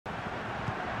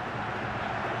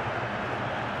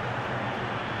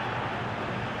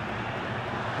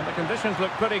The conditions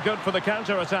look pretty good for the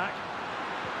counter-attack.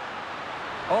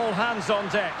 All hands on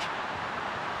deck.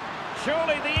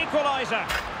 Surely the equaliser.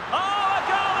 Oh, a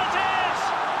goal it is!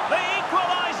 The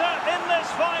equaliser in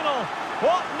this final.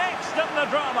 What next in the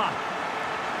drama?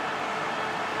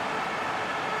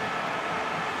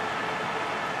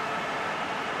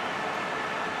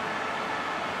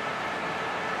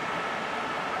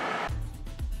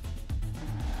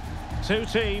 Two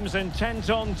teams intent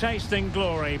on tasting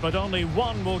glory, but only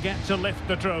one will get to lift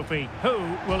the trophy.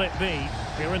 Who will it be?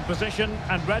 You're in position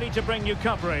and ready to bring you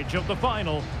coverage of the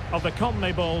final of the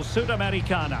CONMEBOL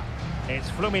Sudamericana. It's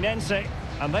Fluminense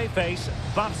and they face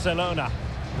Barcelona.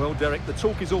 Well, Derek, the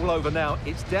talk is all over now.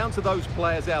 It's down to those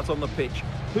players out on the pitch.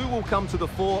 Who will come to the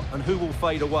fore and who will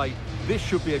fade away? This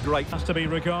should be a great... Has to be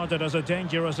regarded as a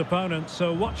dangerous opponent,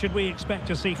 so what should we expect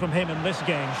to see from him in this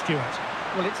game, Stuart?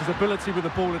 Well, it's his ability with the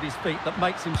ball at his feet that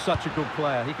makes him such a good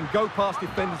player. He can go past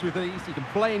defenders with ease, he can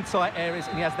play in tight areas,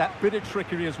 and he has that bit of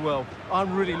trickery as well.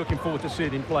 I'm really looking forward to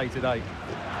seeing him play today.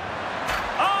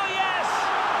 Oh, yes!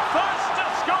 First to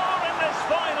score in this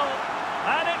final,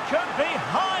 and it could be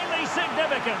highly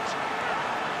significant.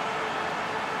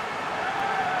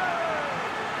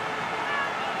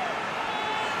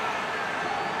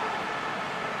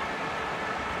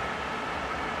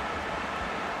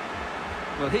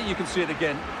 Well, here you can see it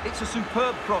again. It's a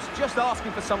superb cross, just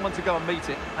asking for someone to go and meet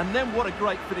it. And then what a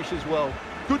great finish as well.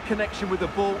 Good connection with the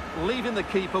ball, leaving the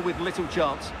keeper with little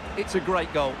chance. It's a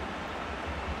great goal.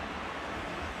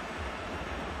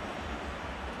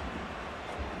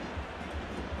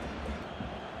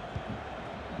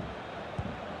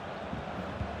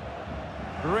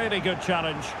 Really good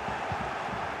challenge.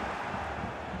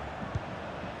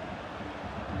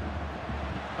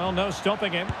 Oh, no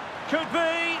stopping him. Could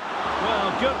be!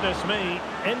 Well, goodness me,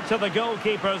 into the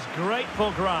goalkeeper's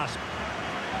grateful grasp.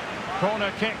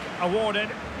 Corner kick awarded,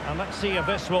 and let's see if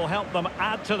this will help them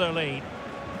add to their lead.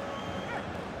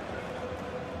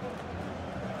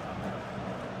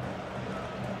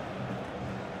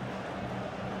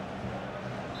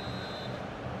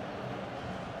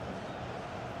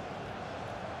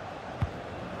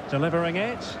 Delivering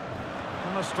it,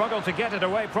 and a struggle to get it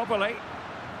away properly.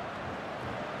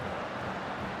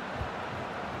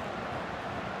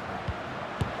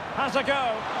 Has a go.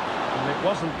 And it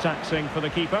wasn't taxing for the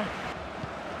keeper.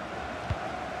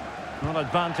 Not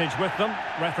advantage with them.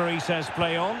 Referee says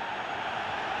play on.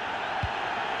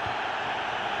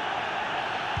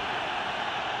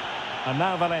 And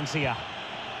now Valencia.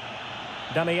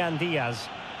 Damian Diaz.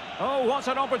 Oh, what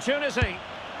an opportunity.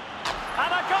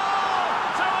 And a goal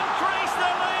to increase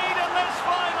the lead in this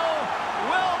final.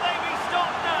 Will they be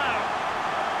stopped now?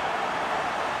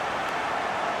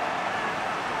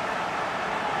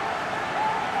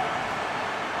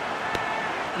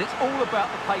 And it's all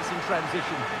about the pace in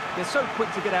transition. They're so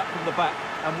quick to get out from the back,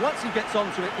 and once he gets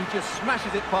onto it, he just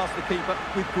smashes it past the keeper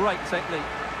with great technique.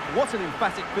 What an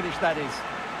emphatic finish that is.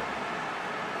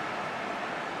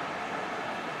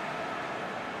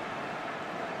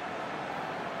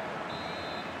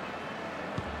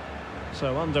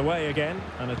 So underway again,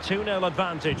 and a 2-0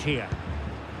 advantage here.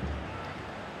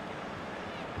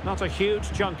 Not a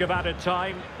huge chunk of added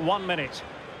time, 1 minute.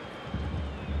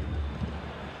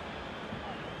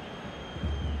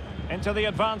 Into the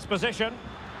advanced position.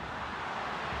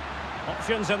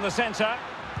 Options in the centre.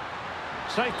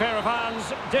 Safe pair of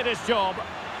hands, did his job.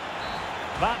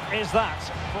 That is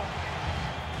that.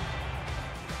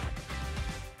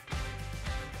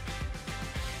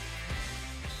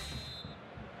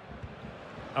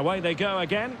 Away they go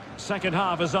again. Second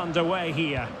half is underway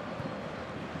here.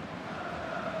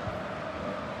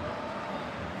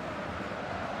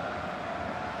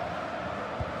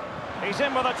 He's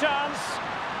in with a chance.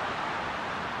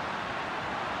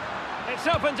 It's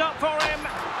opened up for him.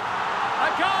 A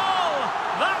goal!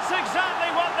 That's exactly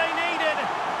what they needed.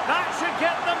 That should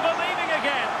get them believing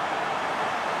again.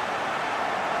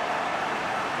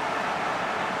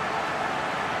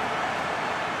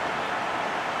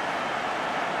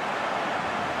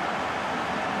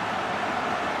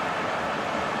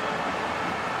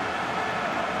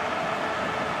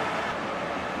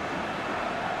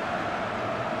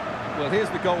 Well, here's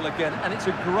the goal again, and it's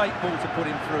a great ball to put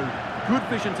him through. Good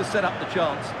vision to set up the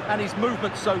chance, and his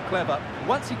movement's so clever.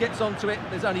 Once he gets onto it,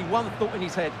 there's only one thought in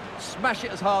his head: smash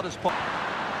it as hard as possible.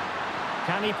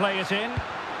 Can he play it in?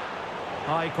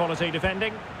 High quality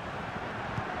defending.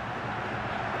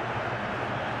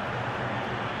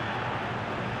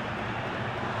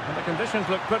 And the conditions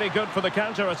look pretty good for the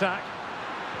counter-attack.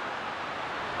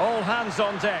 All hands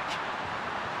on deck.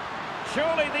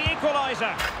 Surely the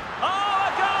equaliser. Oh,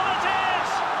 a goal it is!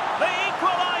 The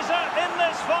equaliser in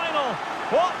this final. final.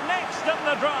 What next in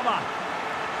the drama?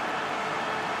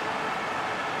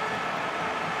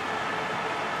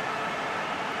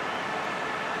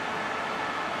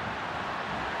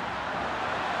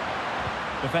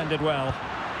 Defended well.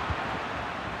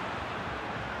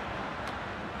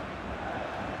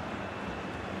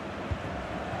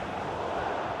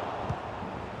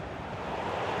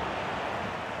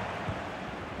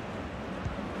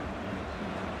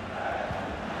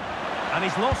 And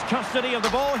he's lost custody of the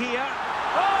ball here.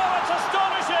 Oh, it's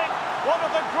astonishing! One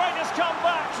of the greatest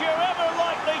comebacks you're ever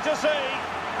likely to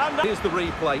see. And here's the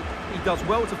replay. He does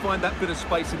well to find that bit of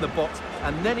space in the box,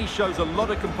 and then he shows a lot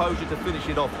of composure to finish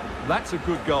it off. That's a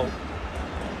good goal.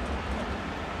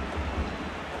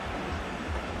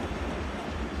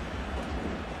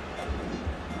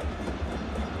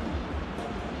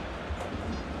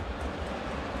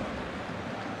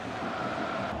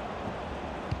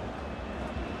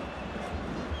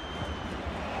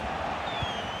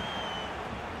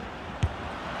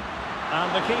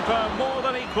 And the keeper more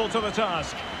than equal to the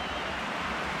task.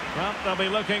 Well, they'll be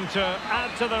looking to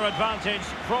add to their advantage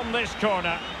from this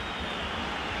corner.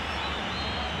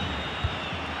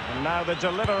 And now the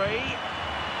delivery.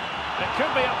 It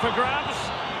could be up for grabs.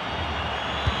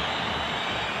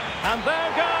 And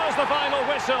there goes the final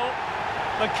whistle.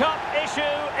 The cup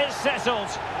issue is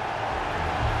settled.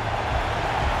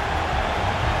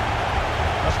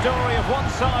 A story of one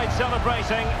side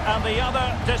celebrating and the other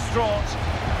distraught.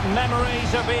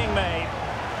 Memories are being made.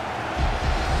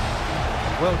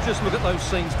 Well, just look at those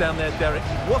scenes down there, Derek.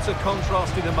 What a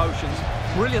contrast in emotions.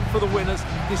 Brilliant for the winners,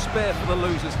 despair for the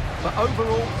losers. But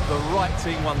overall, the right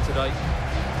team won today.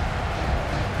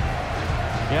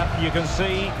 Yeah, you can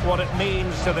see what it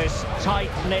means to this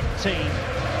tight-knit team.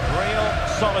 Real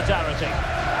solidarity.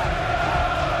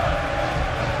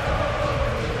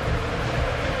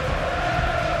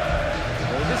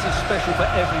 Well, this is special for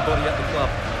everybody at the club.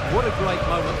 What a great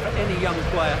moment for any young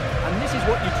player. And this is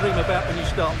what you dream about when you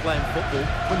start playing football.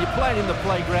 When you're playing in the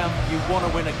playground, you want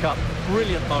to win a cup.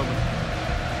 Brilliant moment.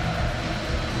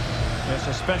 It's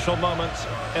a special moment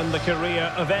in the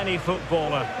career of any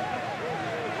footballer.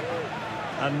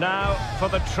 And now for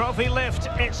the trophy lift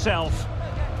itself.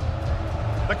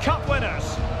 The cup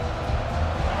winners.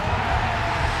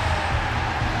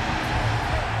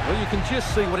 Well, you can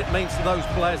just see what it means to those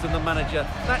players and the manager.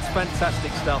 That's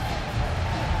fantastic stuff.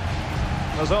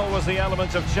 There's always the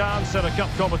element of chance in a cup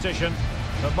competition,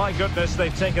 but my goodness,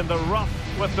 they've taken the rough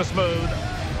with the smooth,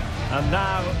 and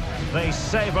now they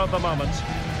savour the moment.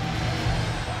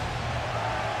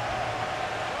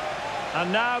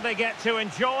 And now they get to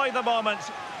enjoy the moment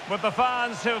with the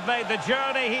fans who've made the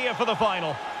journey here for the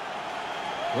final.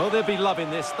 Well, they'll be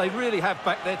loving this. They really have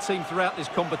backed their team throughout this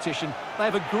competition. They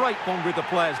have a great bond with the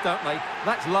players, don't they?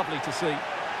 That's lovely to see.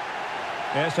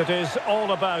 Yes, it is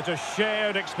all about a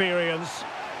shared experience.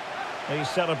 These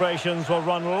celebrations will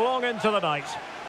run long into the night.